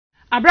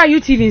Abra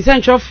UTV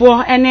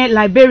nsɛnkyerɛfoɔ ene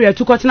Liberia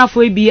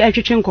tukɔtenafoɔ bi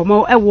atwetwe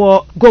nkɔmɔ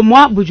ɛwɔ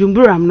Gomoa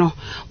Bujumburam no.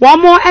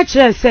 Wɔn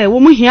ɛkyerɛ sɛ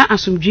wɔn hia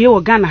asomdwie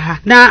wɔ Ghana ha.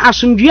 Na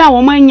asomdwie a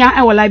wɔn anya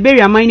ɛwɔ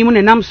Liberia man ni mu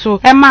nenam so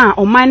ɛma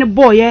ɔman ne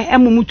bɔɔyɛ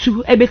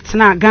ɛmumutu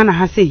ɛbɛtena Ghana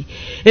ha sei.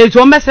 Etu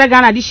wɔn bɛsrɛ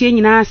Ghana de hyɛ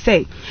nyinaa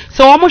sɛ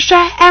wɔn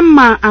hwɛ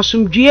ɛma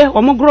asomdwie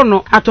wɔn goro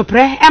no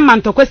atɔprɛ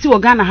ɛma ntɔkwasi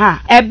wɔ Ghana ha.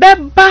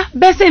 Ɛbɛba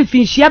bɛsɛ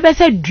mfinhyia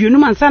bɛsɛ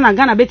duonum ansa na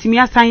Ghana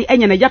bɛtumi asan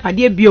ɛnya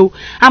n'agyapadeɛ bio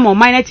ama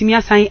ɔman na tumi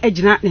asan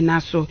ɛgyina ne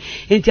naso.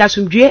 Enti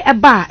asomdwie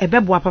eba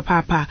ebeboa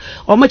papa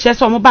omo kyerɛ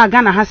sɛ omo ba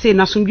Ghana ha sei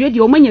na asomdwie de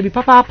omo nya bi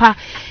papa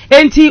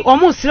enti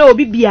omo srɛ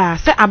obi bia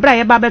sɛ abra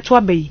ye ba beto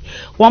abai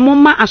omo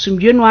ma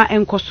asomdwie no a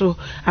enkoso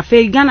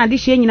afei Ghana de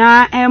hye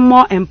nyina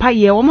emmo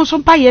empaye omo so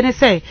mpaye ne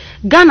sɛ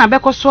Ghana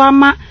bekoso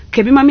ama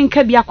kebi ma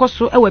minka bi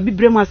akoso ewa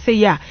bibrem ase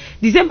ya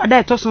December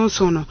da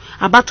etosonson no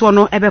abato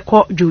no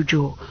ebekɔ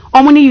jojo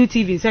omo ne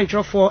UTV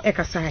nsɛnkyerɛfoɔ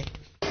ekasai.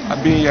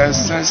 I've been here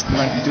since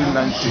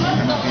 1990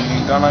 and I've been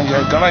in Ghana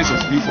here. Ghana is a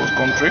free force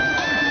country,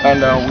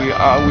 and we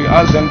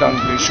ask them that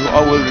they should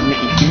always remain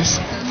in peace.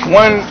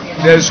 When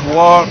there's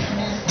war,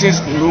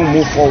 things don't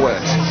move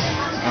forward.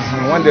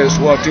 When there's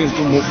war, things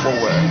don't move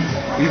forward.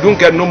 You don't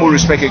get no more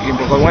respect again,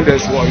 because when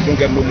there's war, you don't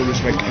get no more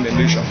respect in the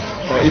nation.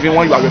 Or even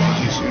when you are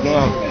refugees, you don't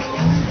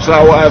have. So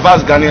I will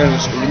advise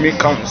Ghanaians to remain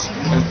calm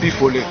and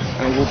peacefully,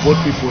 and will vote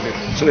peacefully,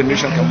 so the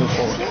nation can move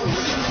forward.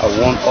 I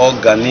want all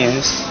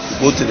Ghanaians to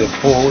go to the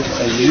polls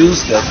and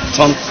use their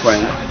tongue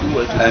friend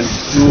and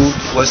do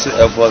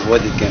whatsoever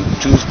what they can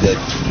choose their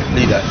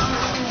leader.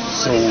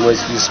 So we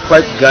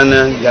expect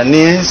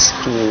Ghanaians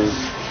to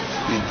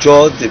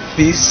enjoy the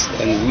peace,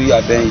 and we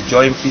have been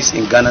enjoying peace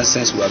in Ghana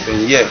since we have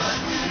been here.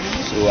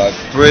 So I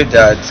pray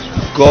that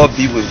God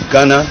be with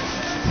Ghana,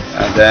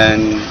 and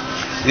then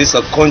it's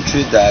a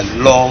country that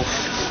loves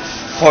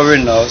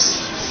foreigners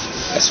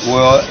as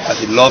well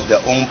as they love their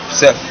own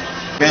self.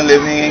 Been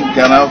living in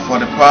Ghana for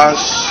the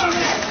past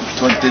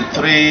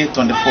 23,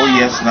 24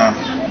 years now.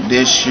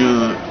 They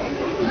should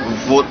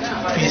vote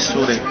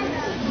peacefully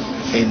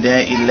and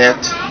then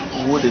elect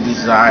who they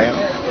desire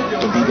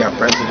to be their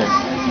president.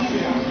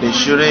 They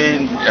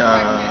shouldn't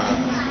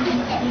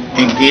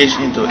engage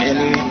into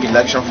any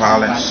election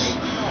violence,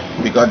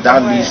 because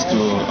that leads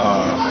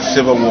to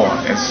civil war,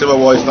 and civil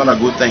war is not a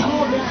good thing.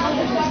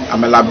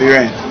 I'm a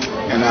Liberian,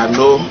 and I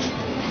know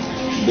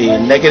the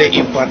negative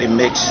impact it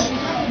makes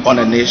on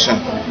a nation.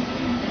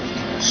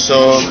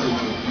 So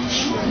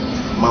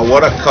my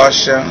word of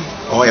caution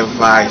or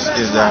advice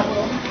is that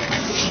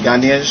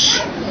Ghanaians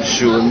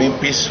should remain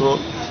peaceful,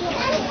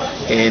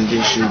 and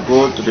they should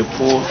go to the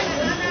poll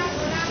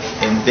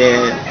and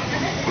then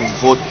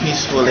vote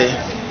peacefully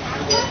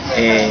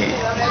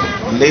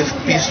and live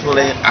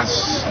peacefully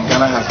as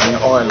Ghana has been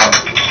all along.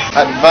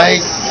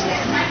 Advise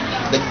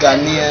the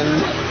Ghanaian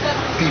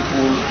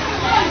people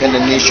and the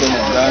nation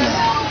of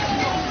Ghana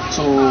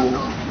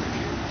to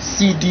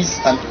see this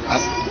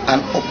as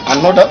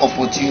another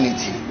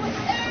opportunity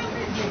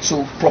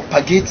to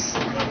propagate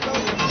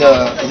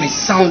the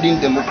resounding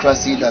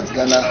democracy that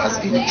Ghana has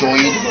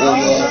enjoyed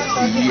over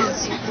the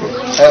years.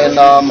 And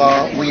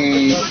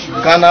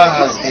Ghana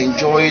has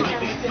enjoyed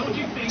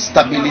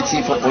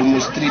stability for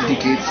almost 3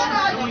 decades.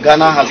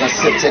 Ghana has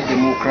accepted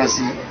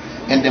democracy,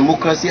 and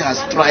democracy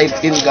has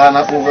thrived in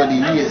Ghana over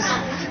the years.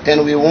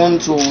 And we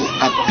want to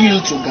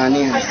appeal to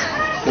Ghanaians,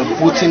 the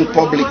voting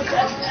public,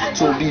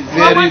 to be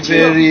very,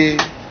 very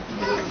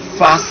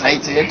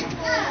far-sighted.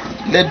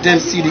 Let them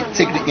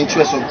take the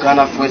interest of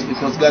Ghana first,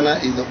 because Ghana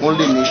is the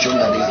only nation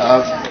that they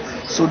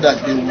have, so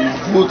that they will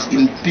vote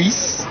in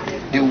peace,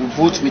 they will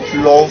vote with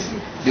love,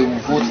 they will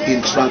vote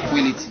in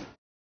tranquility.